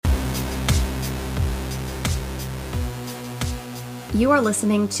You are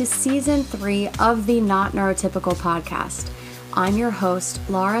listening to Season 3 of the Not Neurotypical podcast. I'm your host,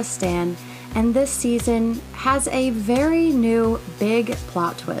 Laura Stan, and this season has a very new big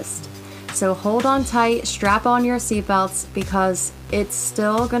plot twist. So hold on tight, strap on your seatbelts, because it's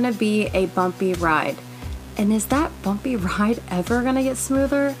still going to be a bumpy ride. And is that bumpy ride ever going to get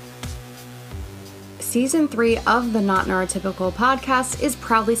smoother? Season 3 of the Not Neurotypical podcast is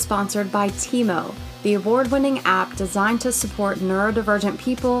proudly sponsored by Tiimo, the award-winning app designed to support neurodivergent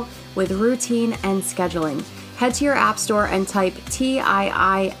people with routine and scheduling. Head to your app store and type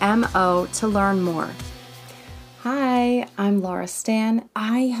TIIMO to learn more. Hi, I'm Laura Stan.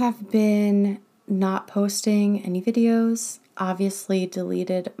 I have been not posting any videos. Obviously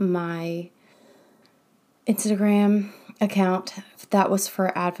deleted my Instagram account that was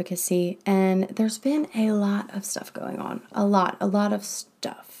for advocacy, and there's been a lot of stuff going on. A lot of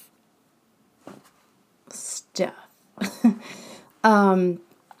stuff.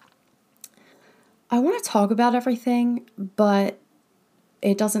 I want to talk about everything, but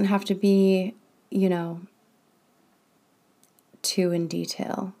it doesn't have to be, too in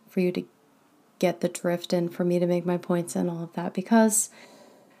detail for you to get the drift and for me to make my points and all of that, because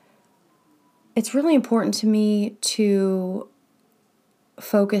it's really important to me to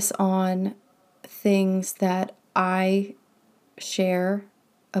focus on things that I share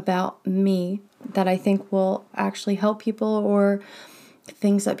about me that I think will actually help people, or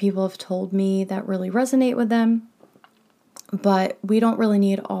things that people have told me that really resonate with them. But we don't really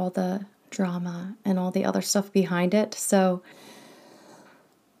need all the drama and all the other stuff behind it. So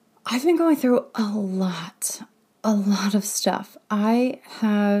I've been going through a lot of stuff. I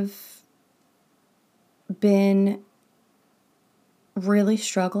have been really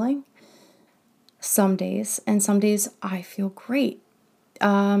struggling some days, and some days I feel great.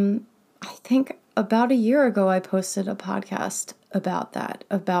 I think about a year ago, I posted a podcast about that,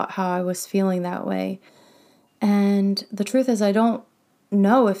 about how I was feeling that way. And the truth is, I don't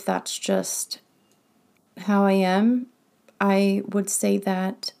know if that's just how I am. I would say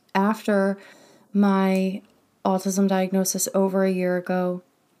that after my autism diagnosis over a year ago,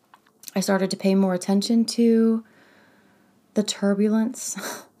 I started to pay more attention to the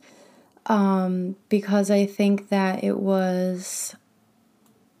turbulence because I think that it was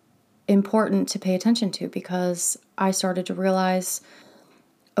important to pay attention to, because I started to realize,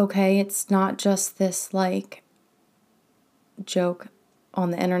 okay, it's not just this like joke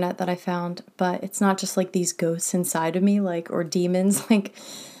on the internet that I found, but it's not just like these ghosts inside of me, like, or demons like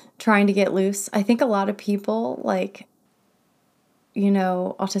trying to get loose. I think a lot of people, like,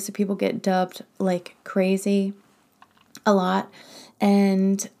 autistic people get dubbed like crazy a lot,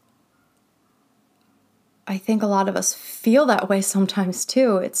 and I think a lot of us feel that way sometimes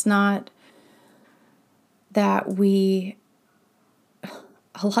too. It's not that a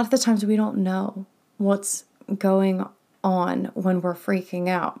lot of the times we don't know what's going on when we're freaking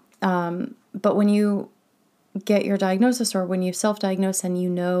out. But when you get your diagnosis, or when you self-diagnose and you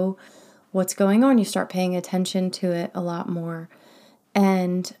know what's going on, you start paying attention to it a lot more.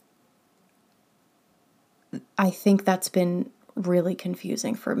 And I think that's been really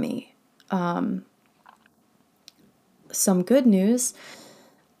confusing for me. Some good news,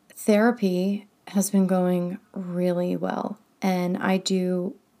 therapy has been going really well. And I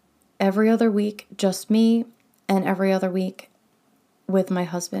do every other week, just me, and every other week with my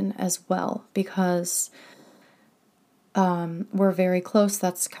husband as well, because we're very close.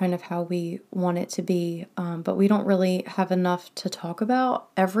 That's kind of how we want it to be. But we don't really have enough to talk about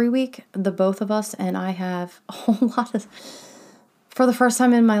every week, the both of us. And I have a whole lot of, for the first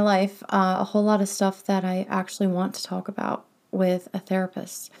time in my life, a whole lot of stuff that I actually want to talk about with a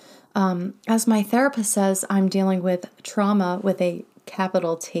therapist. As my therapist says, I'm dealing with trauma with a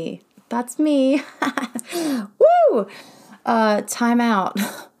capital T. That's me. Woo! Time out.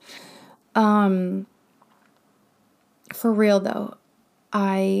 For real though,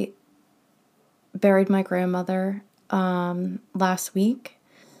 I buried my grandmother last week,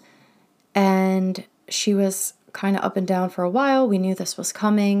 and she was kind of up and down for a while. We knew this was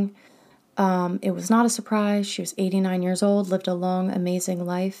coming. It was not a surprise. She was 89 years old, lived a long, amazing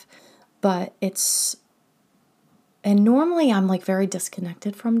life, and normally I'm like very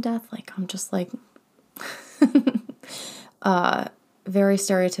disconnected from death. Like I'm just like, very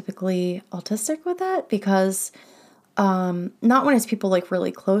stereotypically autistic with that, because, not when it's people like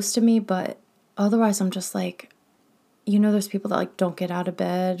really close to me, but otherwise I'm just like, there's people that like don't get out of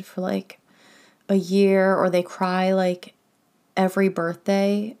bed for like a year, or they cry like every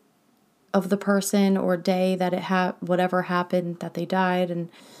birthday of the person or day that whatever happened that they died. And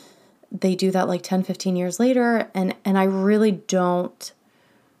they do that like 10, 15 years later. And I really don't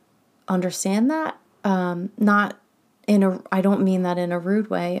understand that. Not in a, I don't mean that in a rude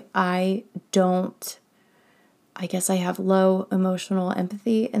way. I guess I have low emotional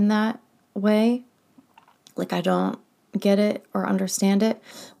empathy in that way. Like, I don't get it or understand it.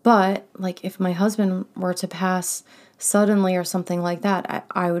 But like, if my husband were to pass suddenly or something like that,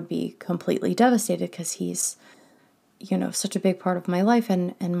 I would be completely devastated, because he's, such a big part of my life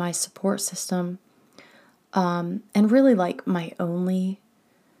and my support system. And really like my only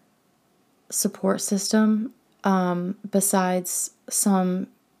support system, besides some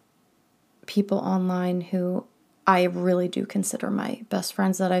people online who I really do consider my best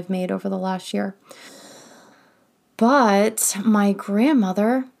friends that I've made over the last year. But my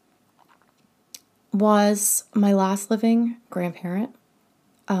grandmother was my last living grandparent.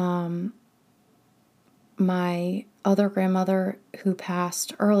 My other grandmother, who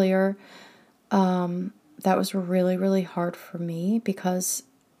passed earlier, that was really, really hard for me, because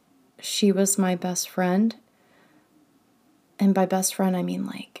she was my best friend. And by best friend, I mean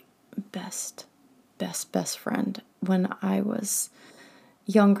like best friend. When I was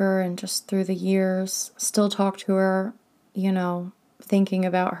younger and just through the years, still talk to her, thinking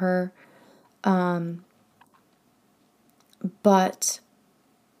about her. But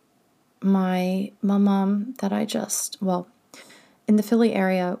my mom that in the Philly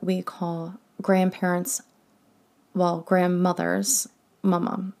area, we call grandparents, grandmothers,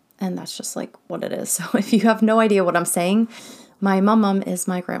 mama. And that's just like what it is. So if you have no idea what I'm saying, my mom is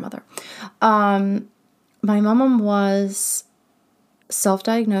my grandmother. My mom was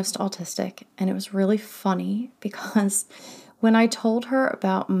self-diagnosed autistic, and it was really funny because when I told her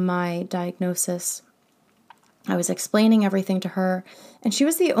about my diagnosis, I was explaining everything to her, and she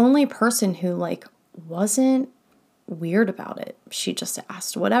was the only person who like wasn't weird about it. She just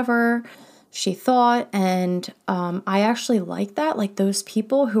asked whatever she thought, and I actually like that. Like those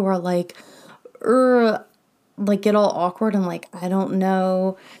people who are like get all awkward and like, I don't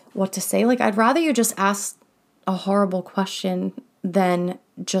know what to say. Like, I'd rather you just ask a horrible question than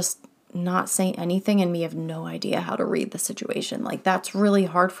just not say anything and me have no idea how to read the situation. Like, that's really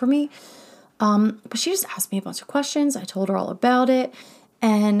hard for me. But she just asked me a bunch of questions. I told her all about it.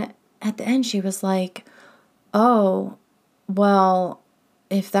 And at the end, she was like, oh, well,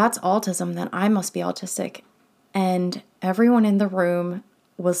 if that's autism, then I must be autistic. And everyone in the room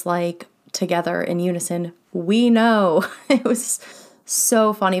was like, together in unison, we know. It was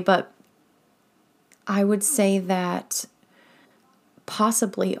so funny. But I would say that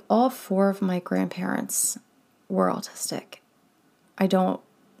possibly all 4 of my grandparents were autistic. I don't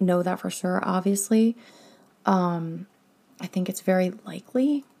know that for sure, obviously. I think it's very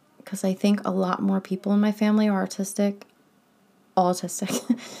likely, because I think a lot more people in my family are autistic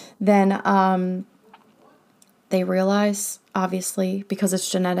than they realize, obviously, because it's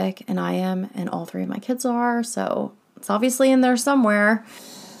genetic, and I am, and all 3 of my kids are, so it's obviously in there somewhere.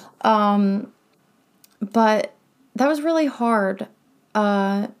 But that was really hard.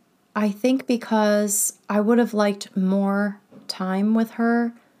 I think because I would have liked more time with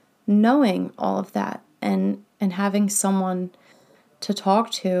her, knowing all of that, and having someone to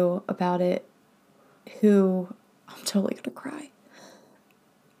talk to about it who, I'm totally gonna cry,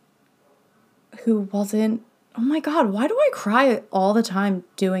 who wasn't, oh my God, why do I cry all the time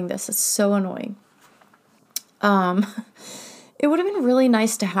doing this? It's so annoying. It would have been really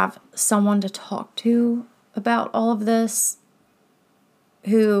nice to have someone to talk to about all of this,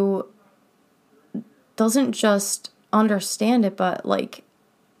 who doesn't just understand it, but like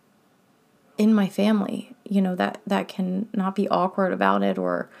in my family, that can not be awkward about it.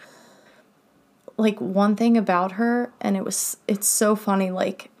 Or like, one thing about her, and it's so funny,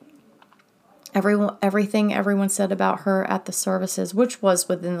 like everything everyone said about her at the services, which was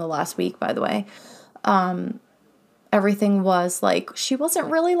within the last week, by the way, everything was like, she wasn't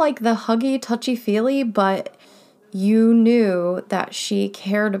really like the huggy, touchy-feely, but you knew that she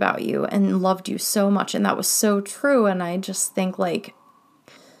cared about you and loved you so much. And that was so true. And I just think like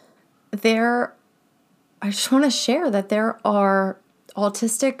I just want to share that there are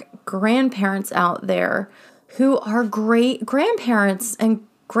autistic grandparents out there who are great grandparents and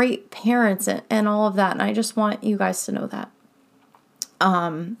great parents and all of that. And I just want you guys to know that.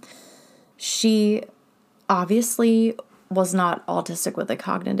 She obviously was not autistic with a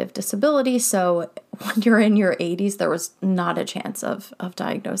cognitive disability. So when you're in your 80s, there was not a chance of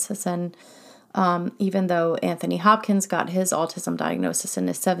diagnosis. And even though Anthony Hopkins got his autism diagnosis in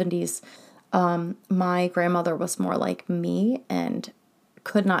his 70s, my grandmother was more like me and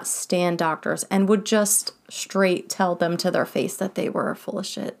could not stand doctors and would just straight tell them to their face that they were full of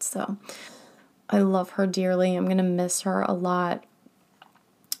shit. So I love her dearly. I'm going to miss her a lot.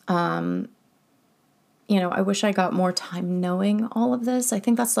 I wish I got more time knowing all of this. I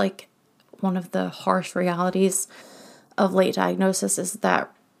think that's like one of the harsh realities of late diagnosis, is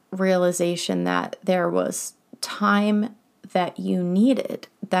that realization that there was time that you needed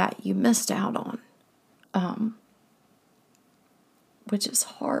that you missed out on, which is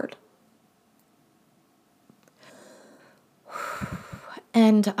hard.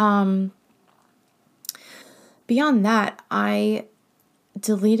 And beyond that, I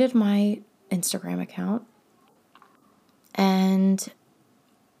deleted my Instagram account, and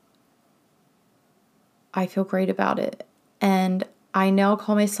I feel great about it. And I now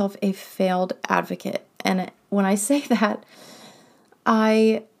call myself a failed advocate. And when I say that,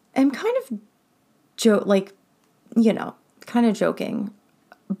 I am kind of kind of joking,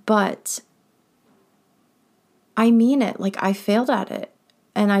 but I mean it. Like, I failed at it,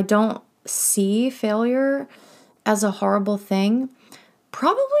 and I don't see failure as a horrible thing,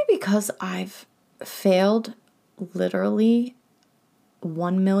 probably because I've failed literally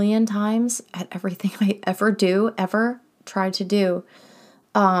 1 million times at everything I ever tried to do.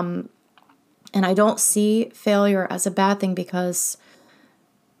 And I don't see failure as a bad thing because,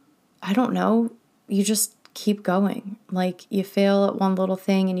 I don't know, you just keep going. Like, you fail at one little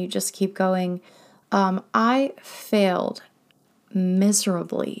thing and you just keep going. I failed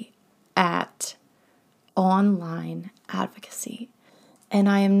miserably at online advocacy. And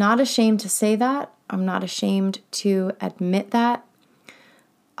I am not ashamed to say that. I'm not ashamed to admit that.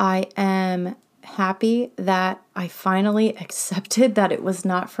 I am happy that I finally accepted that it was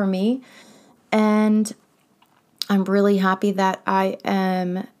not for me. And I'm really happy that I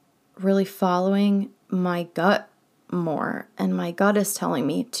am really following my gut more. And my gut is telling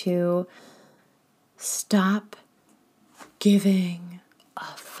me to stop giving a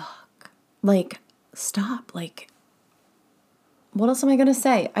fuck. Like, stop. Like, what else am I going to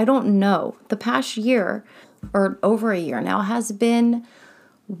say? I don't know. The past year, or over a year now, has been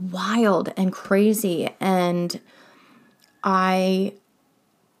wild and crazy. And I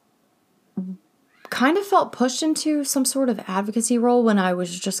kind of felt pushed into some sort of advocacy role when I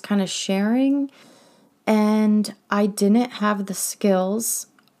was just kind of sharing. And I didn't have the skills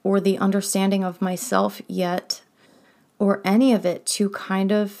or the understanding of myself yet, or any of it, to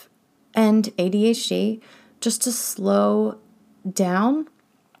kind of, and ADHD, just to slow down.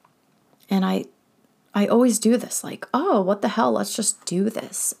 And I always do this, like, oh, what the hell, let's just do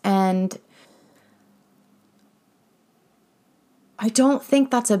this. And I don't think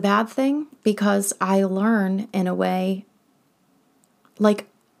that's a bad thing, because I learn in a way, like,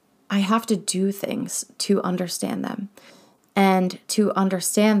 I have to do things to understand them. And to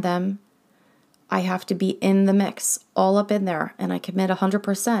understand them, I have to be in the mix, all up in there, and I commit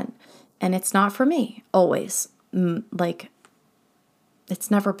 100%. And it's not for me, always. Like,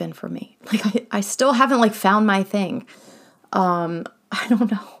 it's never been for me. Like, I still haven't, like, found my thing. I don't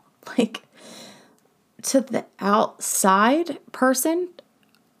know. Like, to the outside person,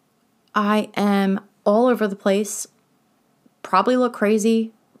 I am all over the place. Probably look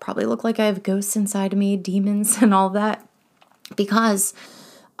crazy. Probably look like I have ghosts inside of me, demons and all that. Because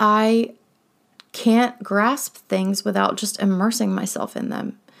I can't grasp things without just immersing myself in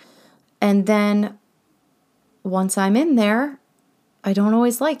them. And then once I'm in there, I don't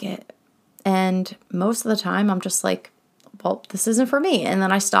always like it. And most of the time I'm just like, well, this isn't for me. And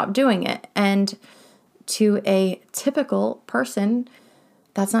then I stop doing it. And to a typical person,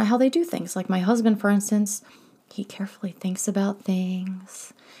 that's not how they do things. Like my husband, for instance, he carefully thinks about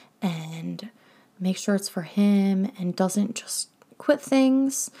things and makes sure it's for him and doesn't just quit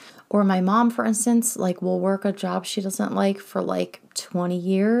things. Or my mom, for instance, like, will work a job she doesn't like for like 20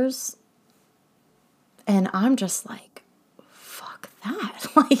 years. And I'm just like, fuck that.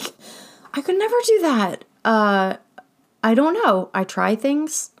 Like, I could never do that. I don't know. I try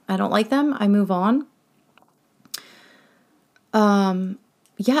things. I don't like them. I move on.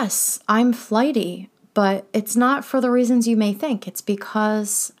 Yes, I'm flighty, but it's not for the reasons you may think. It's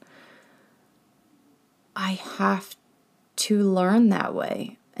because I have to learn that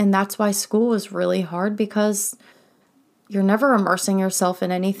way. And that's why school was really hard, because you're never immersing yourself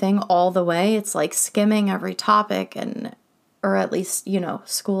in anything all the way. It's like skimming every topic, and, or at least,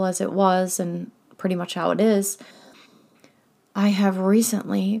 school as it was and pretty much how it is. I have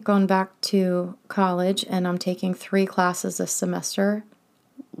recently gone back to college and I'm taking 3 classes this semester.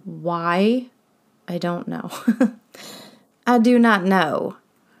 Why? I don't know. I do not know.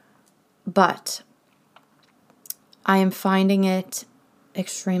 But I am finding it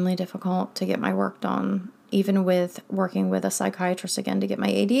extremely difficult to get my work done, even with working with a psychiatrist again to get my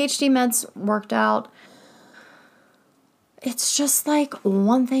ADHD meds worked out. It's just like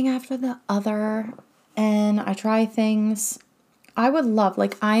one thing after the other, and I try things. I would love,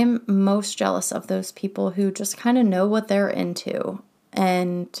 like, I am most jealous of those people who just kind of know what they're into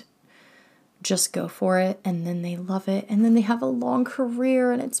and just go for it, and then they love it, and then they have a long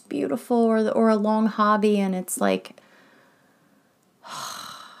career and it's beautiful, or a long hobby, and it's like,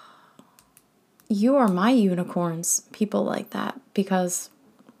 you are my unicorns, people like that, because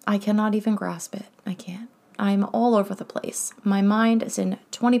I cannot even grasp it. I can't. I'm all over the place. My mind is in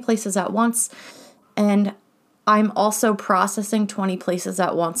 20 places at once, and I'm also processing 20 places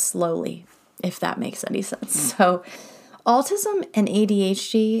at once slowly, if that makes any sense. So autism and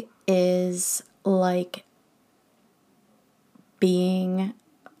ADHD is like being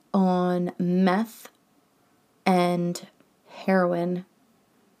on meth and heroin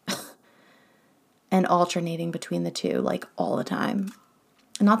and alternating between the two, like, all the time.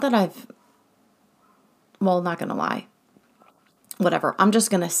 Not that not gonna lie. Whatever. I'm just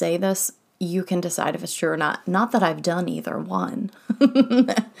gonna say this. You can decide if it's true or not. Not that I've done either one.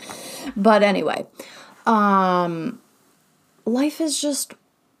 But anyway, life is just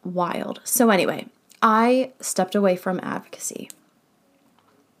wild. So anyway, I stepped away from advocacy,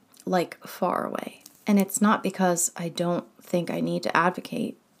 like, far away. And it's not because I don't think I need to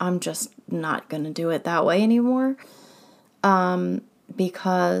advocate. I'm just not going to do it that way anymore.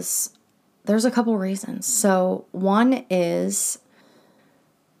 Because there's a couple reasons. So one is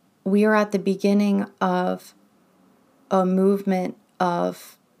we are at the beginning of a movement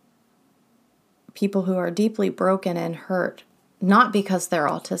of people who are deeply broken and hurt, not because they're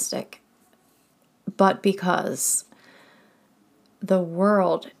autistic, but because the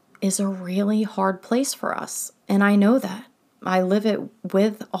world is a really hard place for us. And I know that. I live it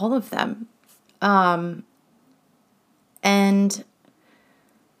with all of them. And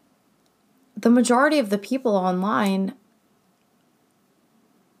the majority of the people online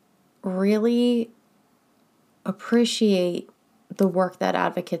really appreciate the work that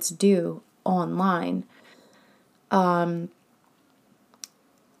advocates do online. And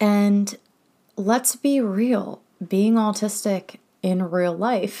let's be real, being autistic in real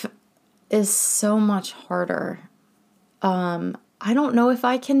life is so much harder. I don't know if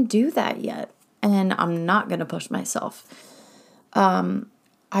I can do that yet, and I'm not going to push myself.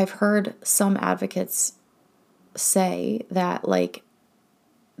 I've heard some advocates say that, like,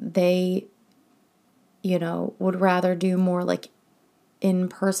 they, would rather do more like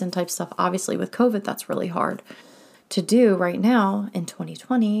in-person type stuff. Obviously with COVID, that's really hard to do right now in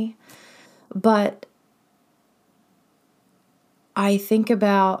 2020. But I think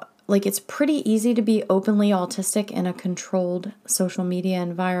about, like, it's pretty easy to be openly autistic in a controlled social media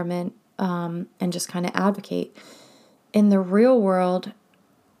environment, and just kind of advocate. In the real world,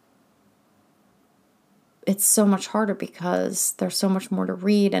 it's so much harder because there's so much more to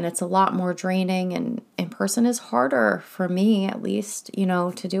read, and it's a lot more draining, and in person is harder for me, at least,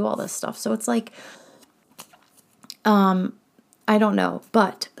 to do all this stuff. So it's like, I don't know,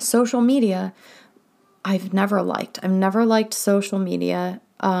 but social media, I've never liked social media.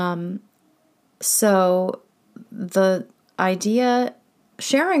 So the idea,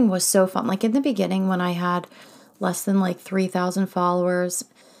 sharing was so fun. Like, in the beginning, when I had less than like 3,000 followers,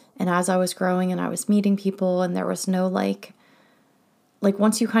 and as I was growing and I was meeting people, and there was no like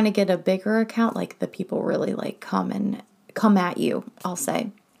once you kind of get a bigger account, like, the people really like come at you, I'll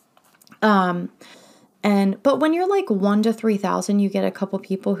say. But when you're like 1 to 3,000, you get a couple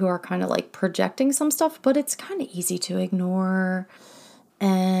people who are kind of like projecting some stuff, but it's kind of easy to ignore.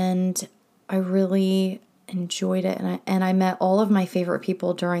 And I really enjoyed it. And I met all of my favorite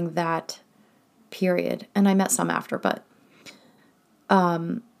people during that period. And I met some after, but,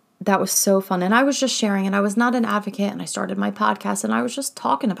 that was so fun. And I was just sharing, and I was not an advocate, and I started my podcast, and I was just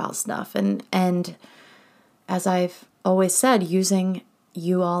talking about stuff. And as I've always said, using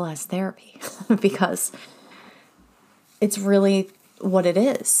you all as therapy because it's really what it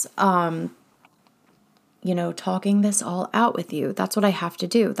is. Talking this all out with you. That's what I have to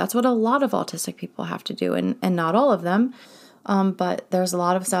do. That's what a lot of autistic people have to do, and not all of them. But there's a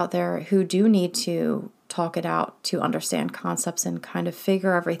lot of us out there who do need to talk it out to understand concepts and kind of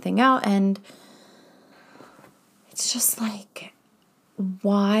figure everything out. And it's just like,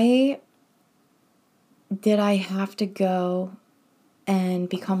 why did I have to go and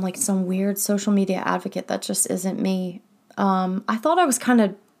become like some weird social media advocate? That just isn't me. I thought I was kind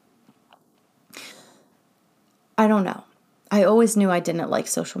of, I don't know. I always knew I didn't like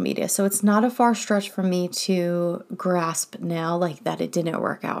social media. So it's not a far stretch for me to grasp now, like, that it didn't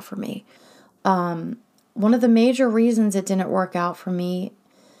work out for me. One of the major reasons it didn't work out for me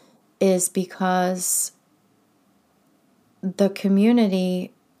is because the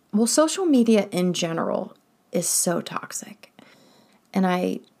community, well, social media in general is so toxic. And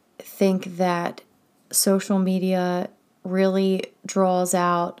I think that social media really draws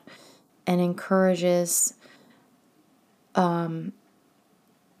out and encourages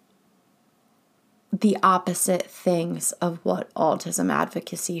the opposite things of what autism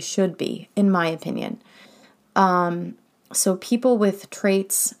advocacy should be, in my opinion. So people with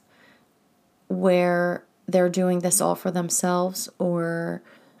traits where they're doing this all for themselves, or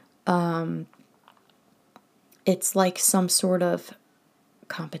it's like some sort of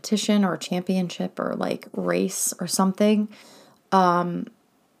competition or championship or like race or something,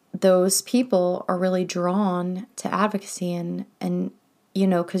 those people are really drawn to advocacy and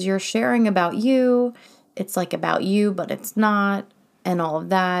because you're sharing about you, it's like about you, but it's not, and all of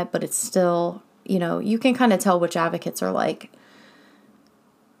that, but it's still, you can kind of tell which advocates are like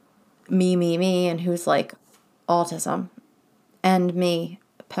me, and who's like autism, and me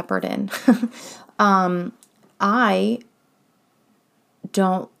peppered in. I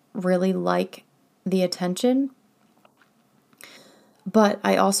don't really like the attention, but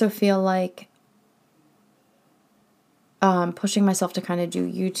I also feel like pushing myself to kind of do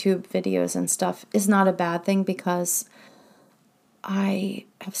YouTube videos and stuff is not a bad thing, because I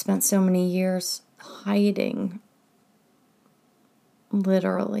have spent so many years hiding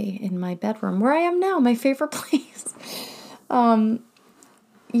literally in my bedroom, where I am now, my favorite place.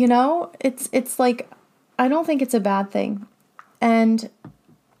 It's like, I don't think it's a bad thing. And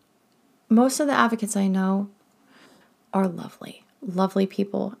most of the advocates I know are lovely, lovely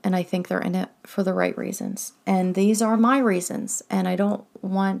people. And I think they're in it for the right reasons. And these are my reasons. And I don't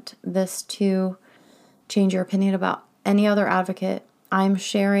want this to change your opinion about any other advocate. I'm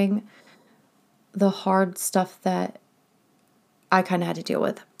sharing the hard stuff that I kind of had to deal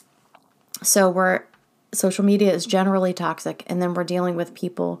with. So social media is generally toxic, and then we're dealing with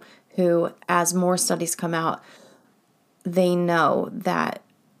people who, as more studies come out, they know that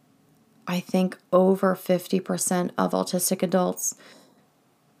I think over 50% of autistic adults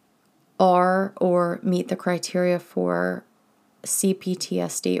are or meet the criteria for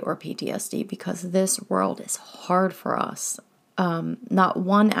CPTSD or PTSD, because this world is hard for us. Not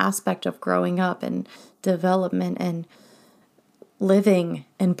one aspect of growing up and development and living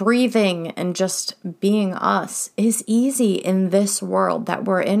and breathing and just being us is easy in this world that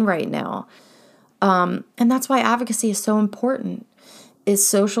we're in right now. And that's why advocacy is so important. Is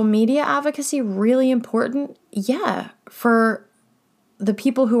social media advocacy really important? Yeah, for the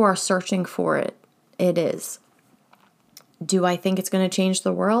people who are searching for it, it is. Do I think it's going to change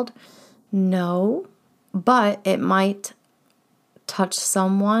the world? No, but it might touch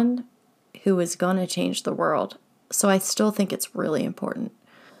someone who is going to change the world. So I still think it's really important.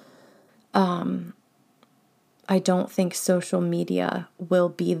 I don't think social media will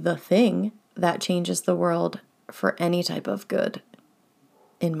be the thing that changes the world for any type of good,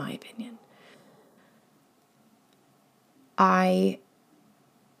 in my opinion. I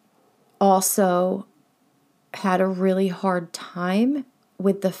also had a really hard time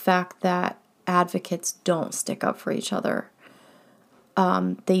with the fact that advocates don't stick up for each other.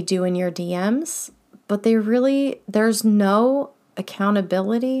 They do in your DMs, but there's no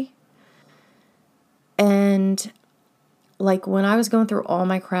accountability. And like when I was going through all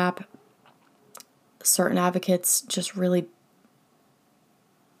my crap, certain advocates just really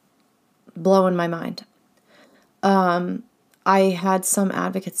blowing my mind. I had some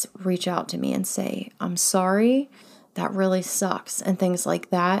advocates reach out to me and say, I'm sorry, that really sucks, and things like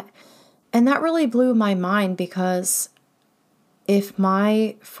that. And that really blew my mind, because if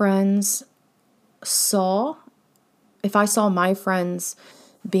I saw my friends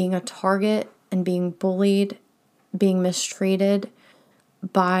being a target and being bullied, being mistreated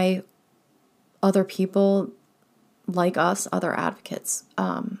by other people like us, other advocates,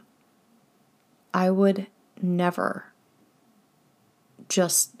 I would never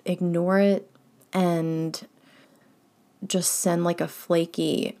just ignore it and just send like a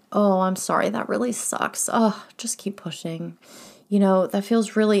flaky, oh, I'm sorry, that really sucks. Oh, just keep pushing. That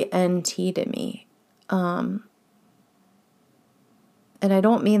feels really NT to me. And I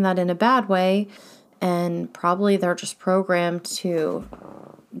don't mean that in a bad way. And probably they're just programmed to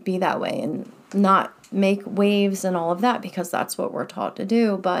be that way and not make waves and all of that, because that's what we're taught to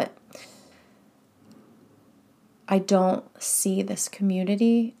do. But I don't see this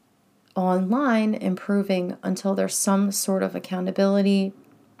community online improving until there's some sort of accountability.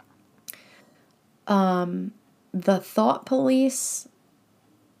 The thought police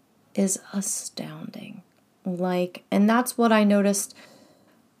is astounding. And that's what I noticed.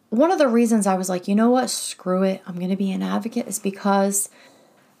 One of the reasons I was like, you know what, screw it, I'm going to be an advocate is because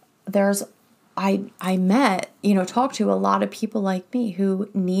I met, talked to a lot of people like me who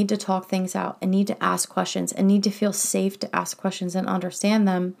need to talk things out and need to ask questions and need to feel safe to ask questions and understand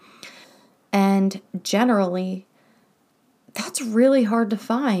them. And generally, that's really hard to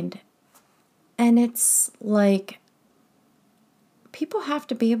find. And it's like, people have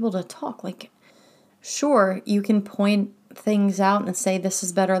to be able to talk. Like, sure, you can point things out and say this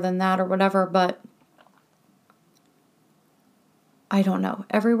is better than that or whatever, but I don't know.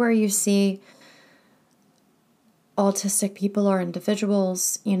 Everywhere you see autistic people or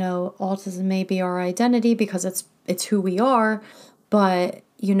individuals, autism may be our identity because it's who we are, but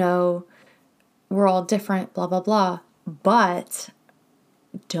we're all different, blah blah blah. But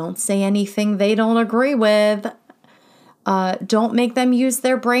don't say anything they don't agree with. Don't make them use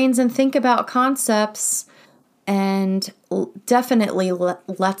their brains and think about concepts. And definitely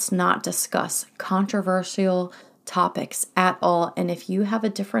let's not discuss controversial topics at all. And if you have a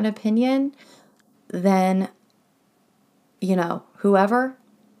different opinion, then, whoever,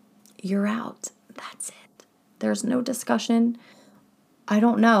 you're out. That's it. There's no discussion. I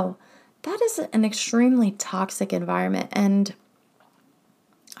don't know. That is an extremely toxic environment. And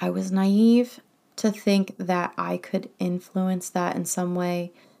I was naive to think that I could influence that in some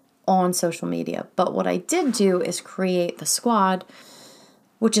way on social media. But what I did do is create the squad,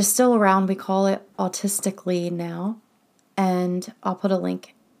 which is still around. We call it Autistically now. And I'll put a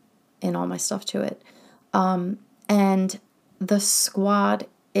link in all my stuff to it. And the squad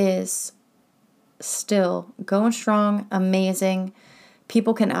is still going strong, amazing.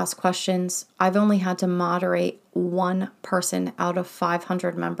 People can ask questions. I've only had to moderate one person out of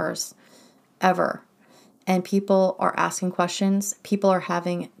 500 members ever. And people are asking questions. People are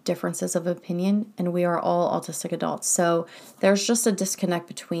having differences of opinion, and we are all autistic adults. So there's just a disconnect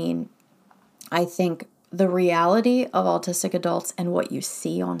between, I think, the reality of autistic adults and what you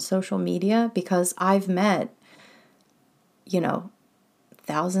see on social media, because I've met,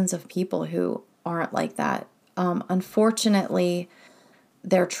 thousands of people who aren't like that. Unfortunately,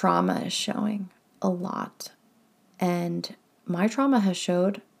 their trauma is showing a lot. And my trauma has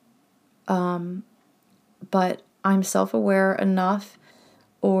showed, but I'm self-aware enough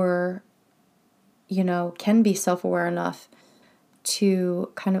or, can be self-aware enough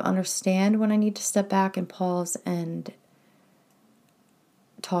to kind of understand when I need to step back and pause and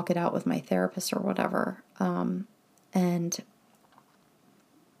talk it out with my therapist or whatever. And,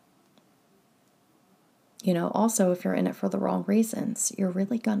 also if you're in it for the wrong reasons, you're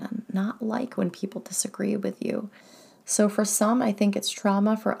really gonna not like when people disagree with you. So for some, I think it's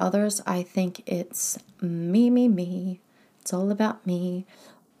trauma. For others, I think it's me. It's all about me.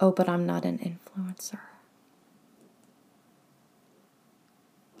 Oh, but I'm not an influencer.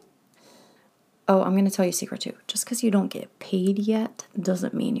 Oh, I'm going to tell you a secret too. Just because you don't get paid yet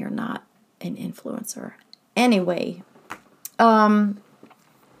doesn't mean you're not an influencer. Anyway, I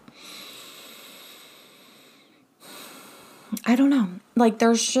don't know. Like,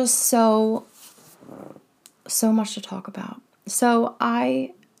 there's just so much to talk about. So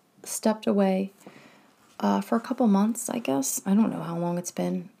I stepped away for a couple months, I guess. I don't know how long it's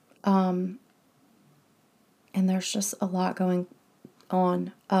been. And there's just a lot going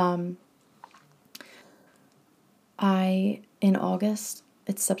on. In August,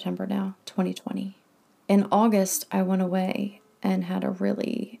 it's September now, 2020. In August, I went away and had a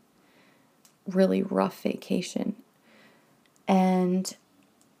really, really rough vacation. And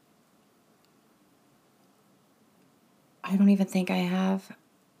I don't even think I have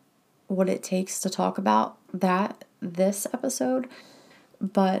what it takes to talk about this episode.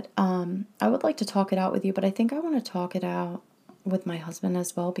 But I would like to talk it out with you, but I think I want to talk it out with my husband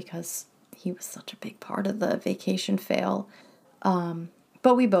as well, because he was such a big part of the vacation fail.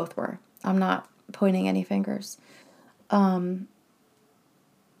 But we both were. I'm not pointing any fingers. And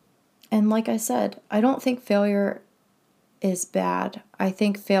like I said, I don't think failure is bad. I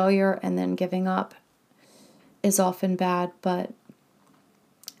think failure and then giving up is often bad, but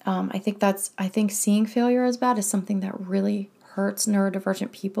I think seeing failure as bad is something that really hurts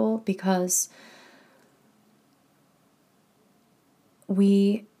neurodivergent people, because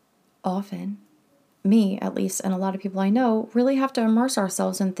we often, me at least, and a lot of people I know, really have to immerse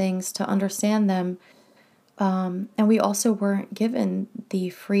ourselves in things to understand them. And we also weren't given the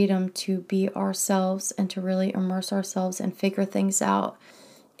freedom to be ourselves and to really immerse ourselves and figure things out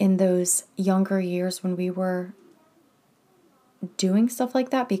in those younger years when we were doing stuff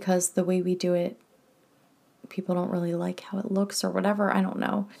like that, because the way we do it, people don't really like how it looks or whatever. I don't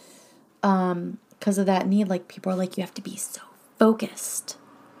know. Because of that need, like, people are like, you have to be so focused.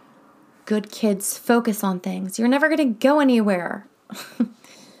 Good kids focus on things. You're never going to go anywhere.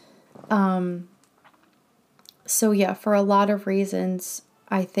 So yeah, for a lot of reasons,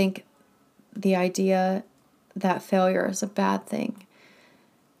 I think the idea that failure is a bad thing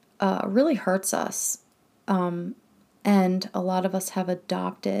really hurts us. And a lot of us have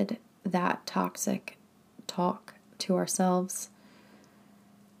adopted that toxic talk to ourselves.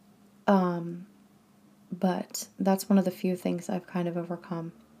 But that's one of the few things I've kind of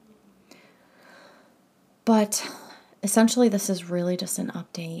overcome. But essentially, this is really just an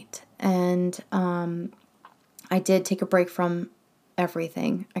update. And I did take a break from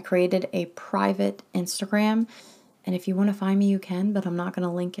everything. I created a private Instagram. And if you want to find me, you can, but I'm not going to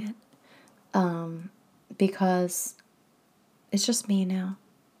link it. Because it's just me now.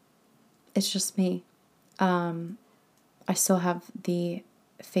 It's just me. I still have the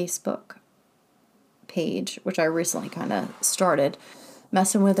Facebook page, which I recently kind of started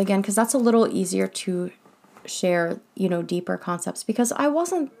messing with again, because that's a little easier to share, deeper concepts, because I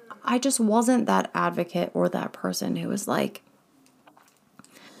just wasn't that advocate or that person who was like,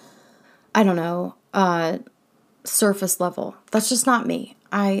 I don't know, surface level. That's just not me.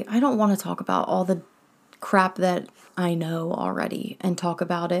 I don't want to talk about all the crap that I know already and talk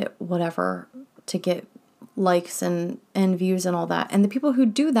about it, whatever, to get likes and views and all that. And the people who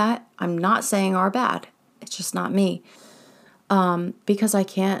do that, I'm not saying are bad. It's just not me. Because I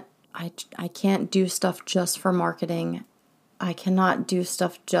can't do stuff just for marketing. I cannot do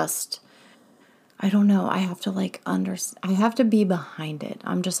stuff just, I don't know. I have to I have to be behind it.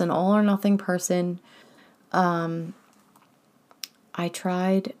 I'm just an all or nothing person. I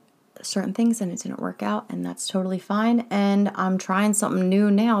tried certain things and it didn't work out, and that's totally fine. And I'm trying something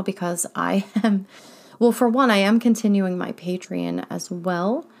new now because well, for one, I am continuing my Patreon as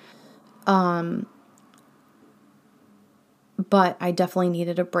well. But I definitely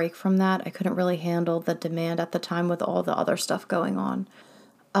needed a break from that. I couldn't really handle the demand at the time with all the other stuff going on.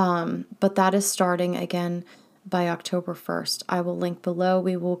 But that is starting again by October 1st. I will link below.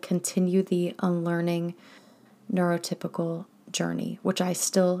 We will continue the unlearning neurotypical journey, which I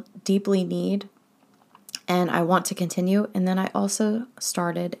still deeply need and I want to continue. And then I also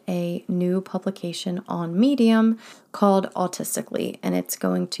started a new publication on Medium called Autistically, and it's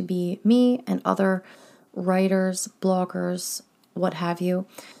going to be me and other writers, bloggers, what have you,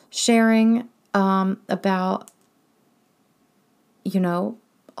 sharing about,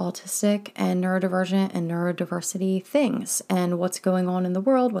 autistic and neurodivergent and neurodiversity things and what's going on in the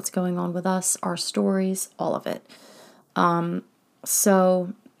world, what's going on with us, our stories, all of it.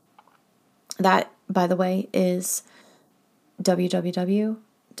 So that, by the way, is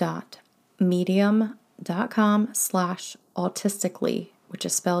www.medium.com/autistically, which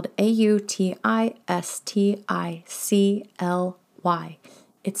is spelled AUTISTICLY.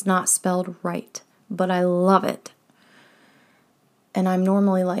 It's not spelled right, but I love it. And I'm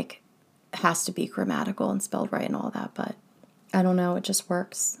normally like, has to be grammatical and spelled right and all that, but I don't know, it just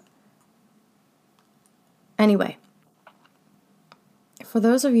works. Anyway, for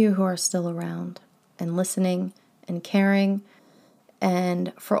those of you who are still around and listening and caring,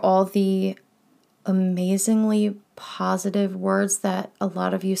 and for all the amazingly positive words that a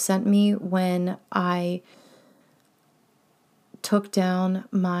lot of you sent me when I took down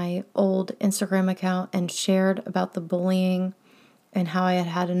my old Instagram account and shared about the bullying and how I had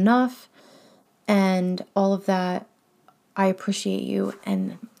had enough and all of that, I appreciate you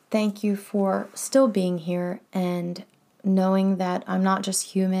and thank you for still being here and knowing that I'm not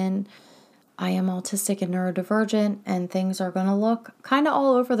just human. I am autistic and neurodivergent, and things are going to look kind of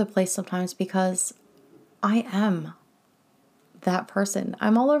all over the place sometimes because I am that person.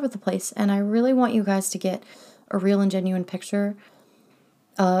 I'm all over the place, and I really want you guys to get a real and genuine picture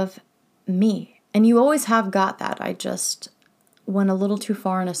of me. And you always have got that. I just went a little too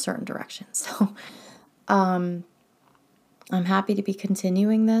far in a certain direction. So I'm happy to be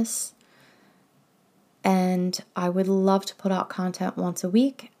continuing this. And I would love to put out content once a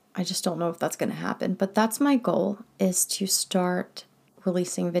week. I just don't know if that's going to happen. But that's my goal, is to start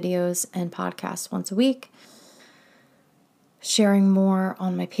releasing videos and podcasts once a week. Sharing more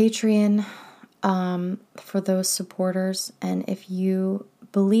on my Patreon for those supporters. And if you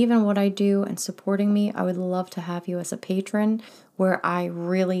believe in what I do and supporting me, I would love to have you as a patron, where I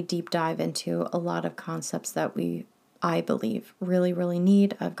really deep dive into a lot of concepts that I believe really, really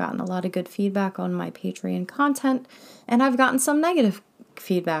need. I've gotten a lot of good feedback on my Patreon content, and I've gotten some negative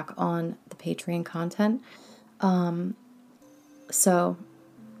feedback on the Patreon content. So,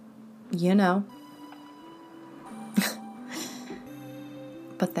 you know.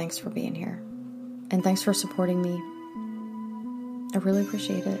 But thanks for being here. And thanks for supporting me. I really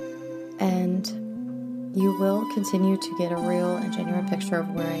appreciate it. And you will continue to get a real and genuine picture of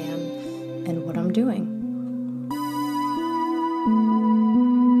where I am and what I'm doing.